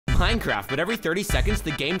Minecraft, but every 30 seconds,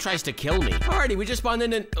 the game tries to kill me. Alrighty, we just spawned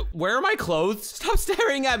in and... where are my clothes? Stop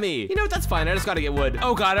staring at me. You know what, that's fine, I just gotta get wood.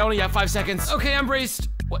 Oh God, I only have 5 seconds. Okay, I'm braced.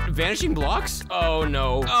 What, vanishing blocks? Oh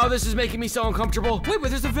no. Oh, this is making me so uncomfortable. Wait,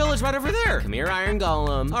 but there's a village right over there. Come here, Iron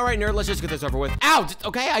Golem. All right, nerd, let's just get this over with. Ow,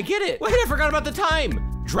 okay, I get it. Wait, I forgot about the time.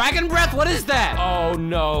 Dragon breath, what is that? Oh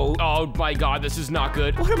no, oh my God, this is not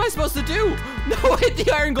good. What am I supposed to do? No, the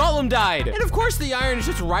Iron Golem died. And of course the iron is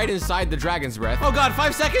just right inside the dragon's breath. Oh God,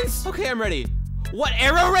 5 seconds? Okay, I'm ready. What,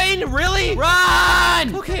 arrow rain? Really?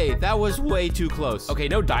 Run! Okay, that was way too close. Okay,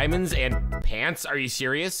 no diamonds and pants? Are you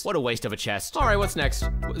serious? What a waste of a chest. All right, what's next?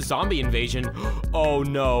 Zombie invasion. Oh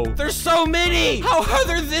no. There's so many! How are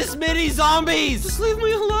there this many zombies? Just leave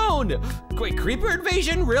me alone. Wait, creeper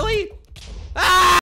invasion? Really? Ah!